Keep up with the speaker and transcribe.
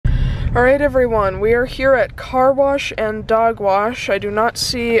Alright everyone, we are here at Car Wash and Dog Wash. I do not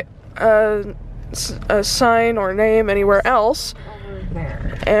see a sign or name anywhere else. Over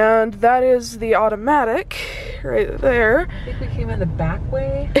there. And that is the automatic, right there. I think we came in the back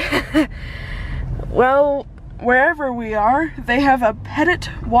way. Well, wherever we are, they have a Petit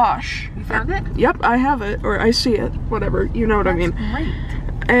wash. You found it? Yep, I have it, or I see it, whatever, you know what I mean. Great.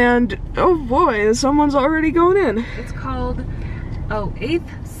 And, oh boy, someone's already going in. It's called,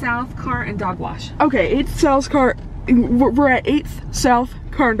 8th South Car and Dog Wash. Okay, 8th South Car, we're at 8th South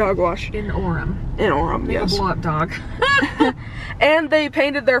Car and Dog Wash. In Orem. In Orem, yes. A blow-up dog. And they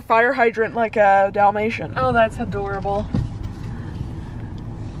painted their fire hydrant like a Dalmatian. Oh, that's adorable.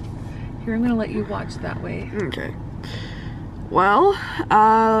 Here, I'm gonna let you watch that way. Okay. Well,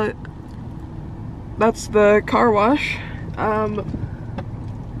 that's the car wash.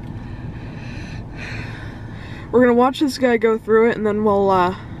 We're gonna watch this guy go through it, and then we'll,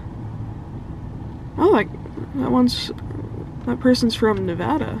 oh, like, that person's from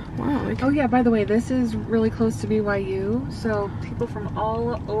Nevada. Wow. Like, oh yeah, by the way, this is really close to BYU, so people from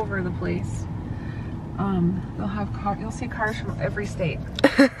all over the place. They'll have you'll see cars from every state.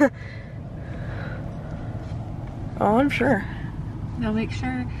 Oh, I'm sure. Now make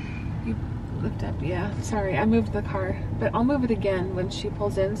sure you lift up. Yeah, sorry, I moved the car, but I'll move it again when she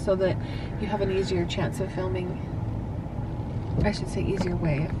pulls in so that you have an easier chance of filming. I should say easier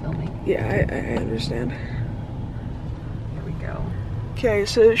way of filming. Yeah, I understand. Here we go. Okay,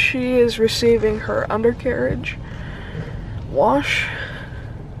 so she is receiving her undercarriage wash.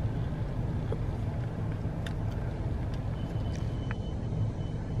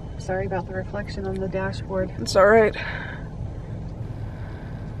 Sorry about the reflection on the dashboard. It's alright.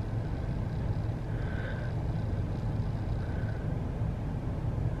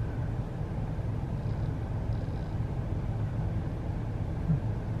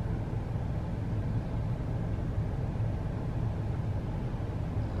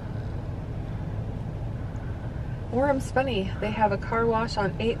 Orem's funny. They have a car wash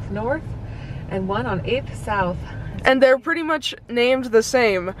on 8th North and one on 8th South. And they're pretty much named the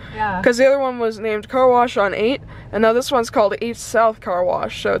same. Yeah. Because the other one was named Car Wash on 8, and now this one's called 8th South Car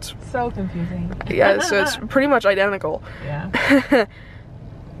Wash, so it's... So confusing. Yeah, so it's pretty much identical. Yeah.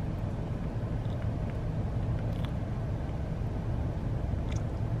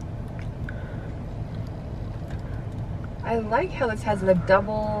 I like how this has a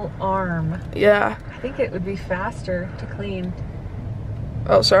double arm. Yeah. I think it would be faster to clean.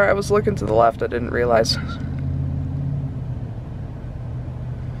 Oh, sorry, I was looking to the left, I didn't realize.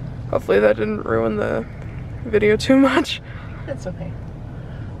 Hopefully that didn't ruin the video too much. That's okay.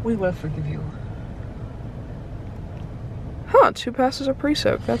 We will forgive you. Huh, 2 passes of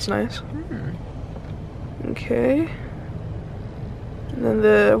pre-soak, that's nice. Okay. And then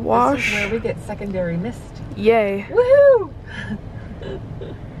the wash. This is where we get secondary mist. Yay. Woohoo!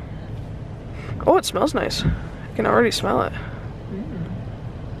 Oh, it smells nice. I can already smell it.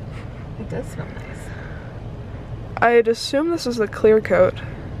 It does smell nice. I'd assume this is the clear coat.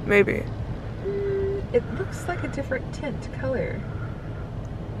 Maybe. It looks like a different tint color.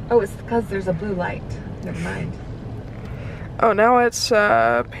 Oh, it's because there's a blue light. Never mind. Oh, now it's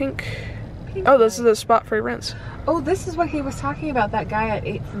pink. Oh, this is a spot-free rinse. Oh, this is what he was talking about. That guy at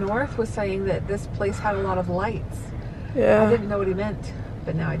 8th North was saying that this place had a lot of lights. Yeah. I didn't know what he meant,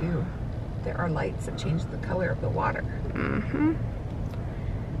 but now I do. There are lights that change the color of the water. Mm-hmm.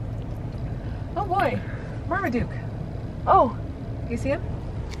 Oh boy, Marmaduke. Oh, you see him?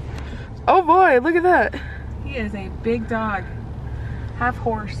 Oh boy, look at that. He is a big dog. Half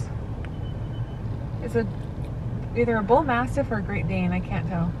horse. It's either a bull mastiff or a Great Dane, I can't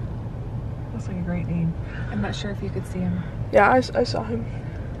tell. Looks like a Great Dane. I'm not sure if you could see him. Yeah, I saw him.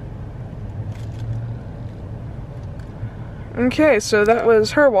 Okay, so that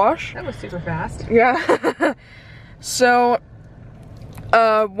was her wash. That was super fast. Yeah. So,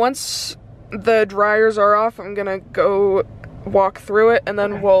 once the dryers are off, I'm gonna go walk through it, and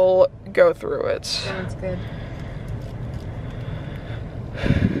then we'll go through it. Sounds good.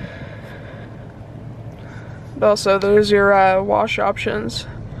 But also, there's your wash options.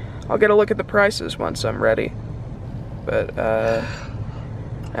 I'll get a look at the prices once I'm ready. But,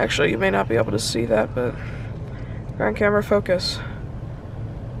 actually, you may not be able to see that, but... Ground camera, focus.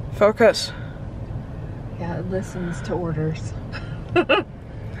 Focus. Yeah, it listens to orders.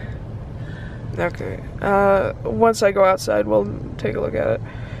 Okay. Once I go outside, we'll take a look at it.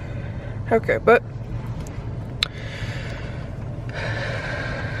 Okay, but...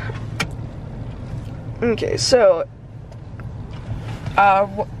 Okay, so...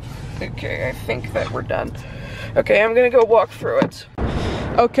 Okay, I think that we're done. Okay, I'm gonna go walk through it.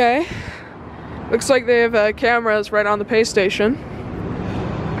 Okay, Looks like they have cameras right on the pay station.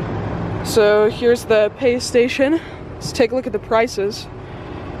 So here's the pay station. Let's take a look at the prices.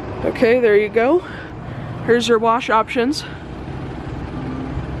 Okay, there you go. Here's your wash options.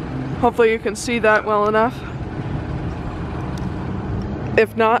 Hopefully you can see that well enough.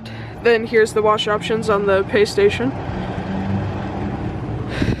 If not, then here's the wash options on the pay station.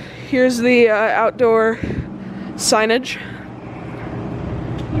 Here's the outdoor signage.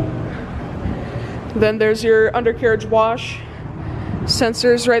 Then there's your undercarriage wash.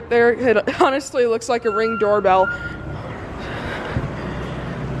 Sensors right there. It honestly looks like a Ring doorbell.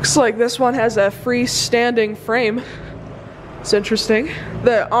 Looks like this one has a freestanding frame. It's interesting.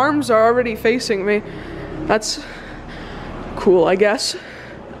 The arms are already facing me. That's cool, I guess.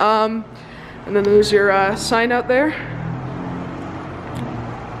 And then there's your sign out there.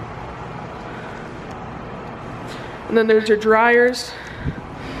 And then there's your dryers.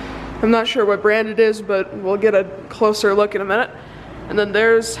 I'm not sure what brand it is, but we'll get a closer look in a minute. And then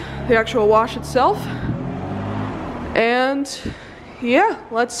there's the actual wash itself. And yeah,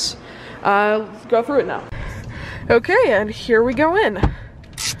 let's go through it now. Okay, and here we go in.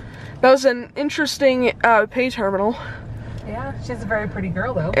 That was an interesting pay terminal. Yeah, she's a very pretty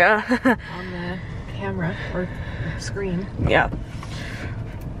girl though. Yeah. On the camera or screen. Yeah.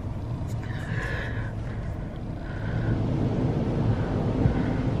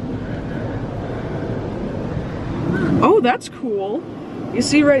 Oh, that's cool. You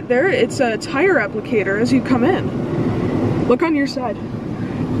see right there, it's a tire applicator as you come in. Look on your side.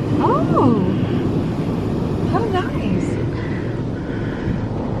 Oh, how nice.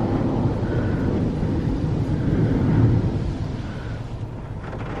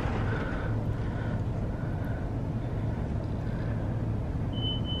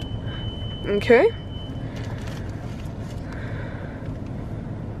 Okay.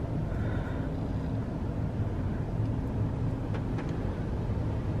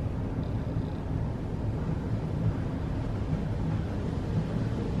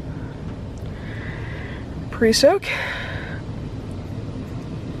 Pre-soak.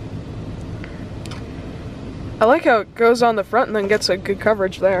 I like how it goes on the front and then gets a good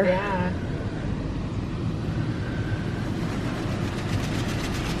coverage there. Yeah.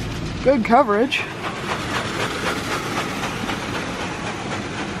 Good coverage.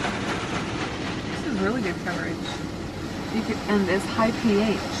 This is really good coverage. You could, and it's high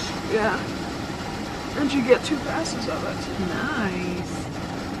pH. Yeah. And you get 2 passes of it. Nice.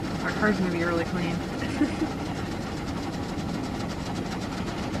 Our car's gonna be really clean.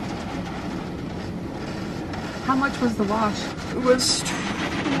 How much was the wash? It was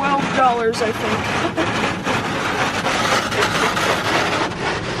 $12, I think.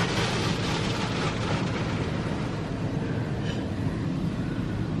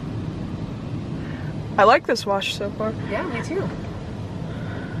 I like this wash so far. Yeah, me too.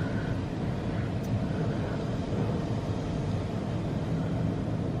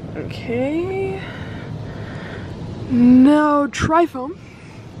 Okay. No trifoam.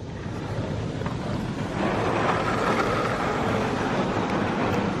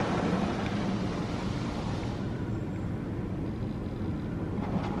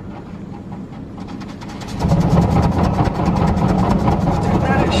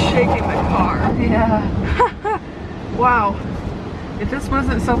 That is shaking the car. Yeah. Wow. If this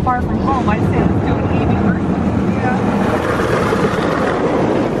wasn't so far from home, I'd say let's do an evening version. Yeah.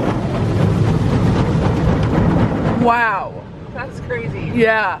 Wow. That's crazy.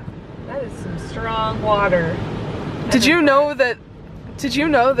 Yeah. That is some strong water. Did you know that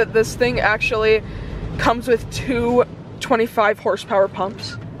this thing actually comes with 2 25 horsepower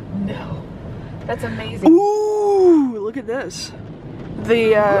pumps? No. That's amazing. Ooh, look at this.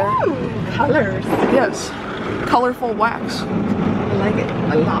 The Ooh, colors. yes, colorful wax. I like it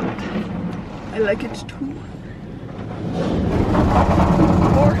a lot. I like it too.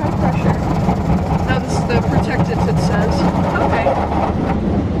 More high pressure. Now this is the protected, it says. Okay.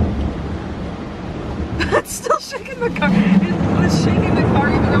 It's still shaking the car. It was shaking the car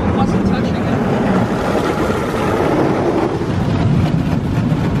even though it wasn't touching it.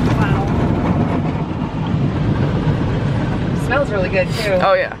 Wow. Smells really good too.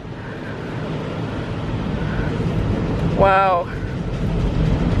 Oh yeah. Wow.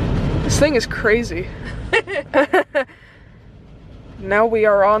 This thing is crazy. Now we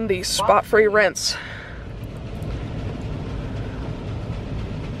are on the spot-free rinse.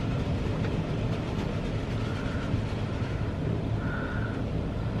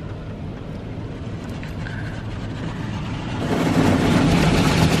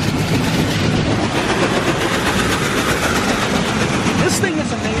 This thing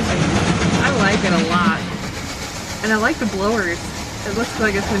is amazing. I like it. And I like the blowers. It looks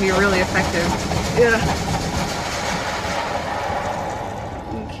like it's gonna be really effective. Yeah.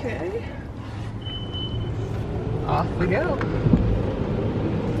 Okay. Off we go.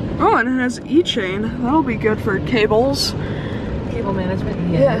 Oh, and it has e-chain. That'll be good for cables. Cable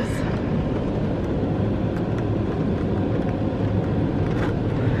management, yes.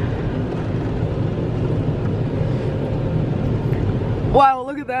 Wow,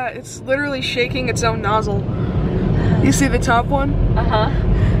 look at that. It's literally shaking its own nozzle. You see the top one? Uh-huh.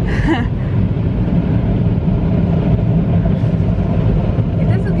 It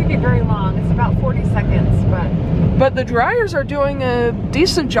doesn't give you very long. It's about 40 seconds, But the dryers are doing a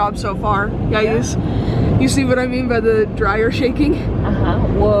decent job so far. Yeah, you see what I mean by the dryer shaking? Uh-huh.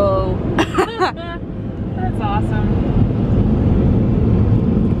 Whoa. That's awesome.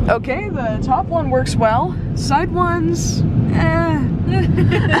 Okay, the top one works well. Side ones,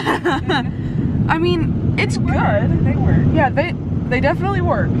 I mean, it's good. They work. Yeah, they definitely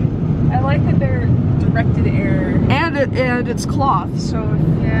work. I like that they're directed air. And it's cloth, so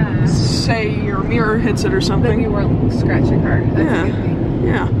Yeah. if, say your mirror hits it or something. Then you won't scratch your car. That's Yeah. a good thing.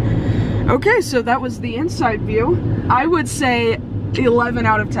 Yeah. Okay, so that was the inside view. I would say 11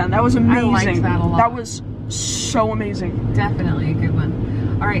 out of 10. That was amazing. I liked that a lot. That was so amazing. Definitely a good one.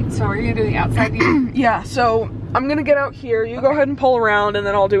 All right, so are you gonna do the outside view? Yeah, so I'm gonna get out here. You go ahead and pull around, and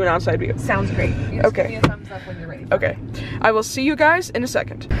then I'll do an outside view. Sounds great. You just Okay. give me a thumbs up when you're ready. Okay. I will see you guys in a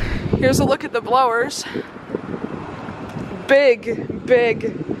second. Here's a look at the blowers. Big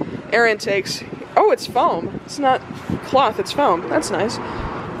air intakes. Oh, it's foam. It's not cloth, it's foam. That's nice.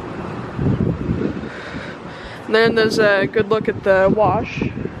 And then there's a good look at the wash.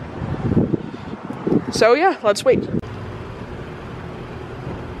 So yeah, let's wait.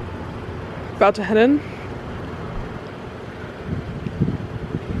 About to head in.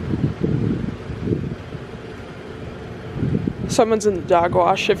 Someone's in the dog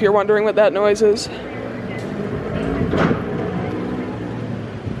wash, if you're wondering what that noise is.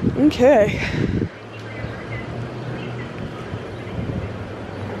 Okay.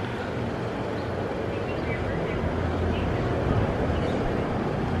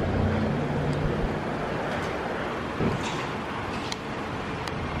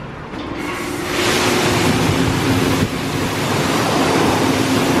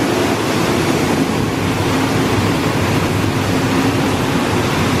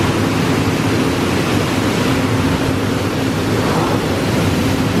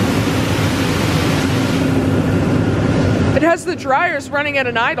 It has the dryers running at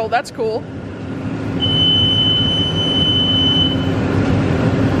an idle, that's cool.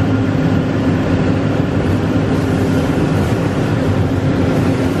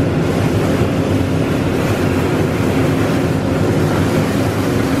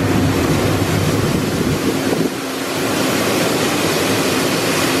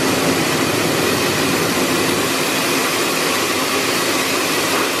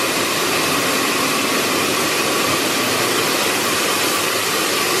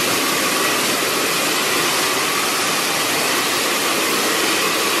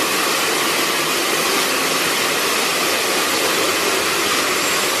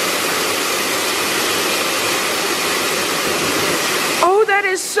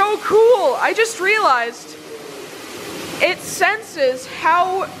 Is so cool. I just realized it senses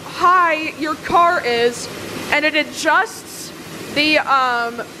how high your car is and it adjusts the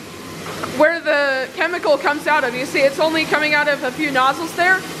where the chemical comes out of. You see it's only coming out of a few nozzles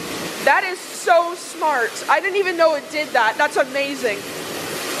there. That is so smart. I didn't even know it did that. That's amazing.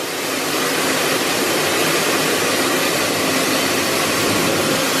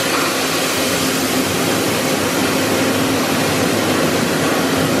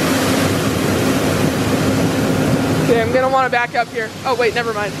 Okay, I'm gonna want to back up here. Oh wait,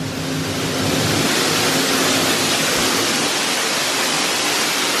 never mind.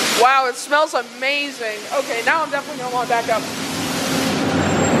 Wow, it smells amazing. Okay, now I'm definitely gonna want to back up.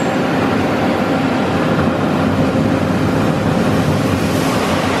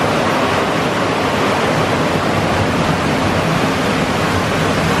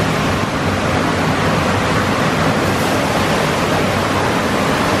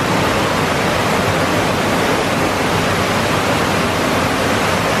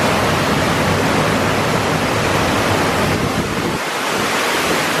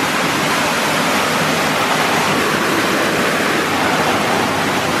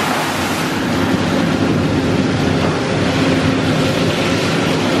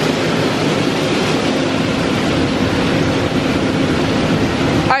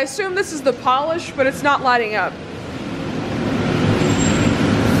 I assume this is the polish, but it's not lighting up.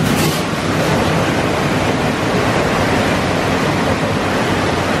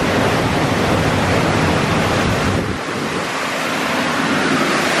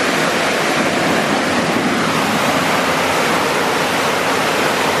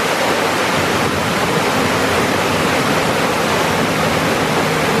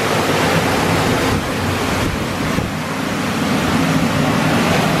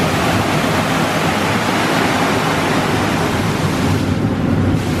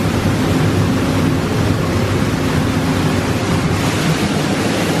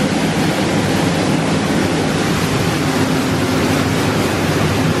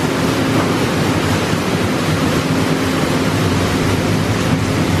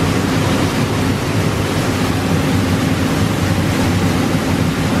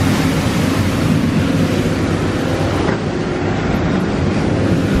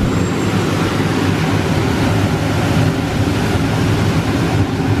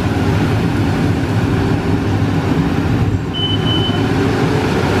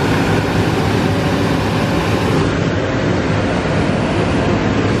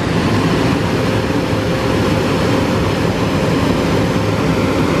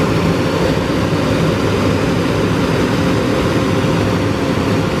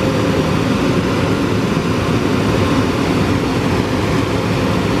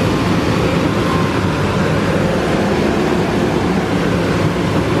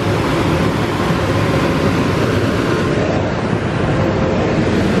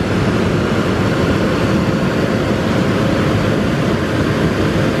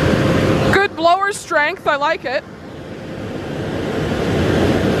 like it.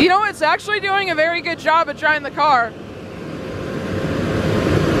 You know, it's actually doing a very good job at drying the car.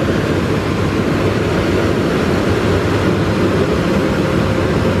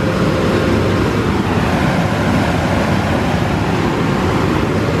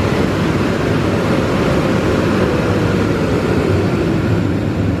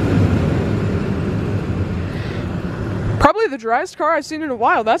 Probably the driest car I've seen in a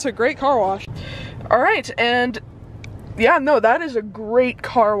while. That's a great car wash. All right, and yeah, no, that is a great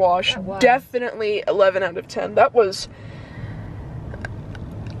car wash. Definitely 11 out of 10. That was,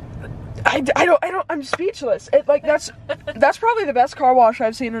 I'm speechless. That's probably the best car wash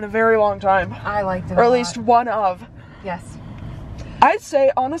I've seen in a very long time. I liked it or at least one of. Yes. I'd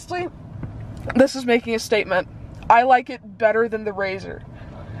say, honestly, this is making a statement. I like it better than the Razor.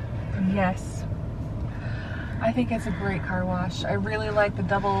 Yes. I think it's a great car wash. I really like the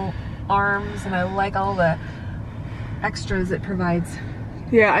double arms, and I like all the extras it provides.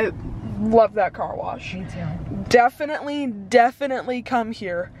 Yeah, I love that car wash. Me too. Definitely come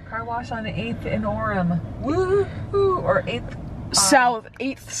here. Car wash on 8th in Orem. Woo! Or 8th South,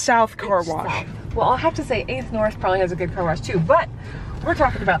 8th South car wash. South. Well, I'll have to say 8th North probably has a good car wash too, but we're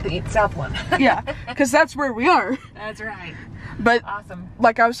talking about the 8th South one. Yeah, because that's where we are. That's right. But awesome.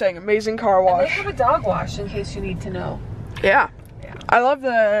 Like I was saying, amazing car wash. And they have a dog wash in case you need to know. Yeah. I love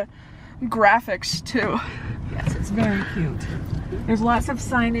the graphics too. Yes, it's very cute. There's lots of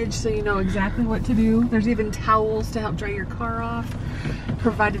signage so you know exactly what to do. There's even towels to help dry your car off.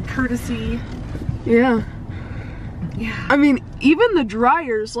 Provided courtesy. Yeah. Yeah. I mean, even the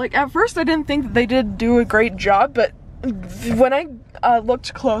dryers, like at first I didn't think that they did do a great job, but when I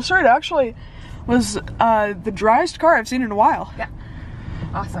looked closer, it actually was the driest car I've seen in a while. Yeah.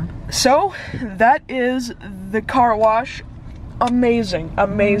 Awesome. So, that is the car wash. Amazing.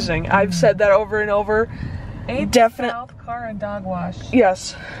 I've said that over and over. 8th South car and dog wash.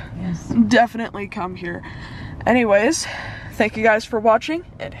 Yes. Yes. Definitely come here. Anyways, thank you guys for watching,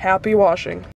 and happy washing.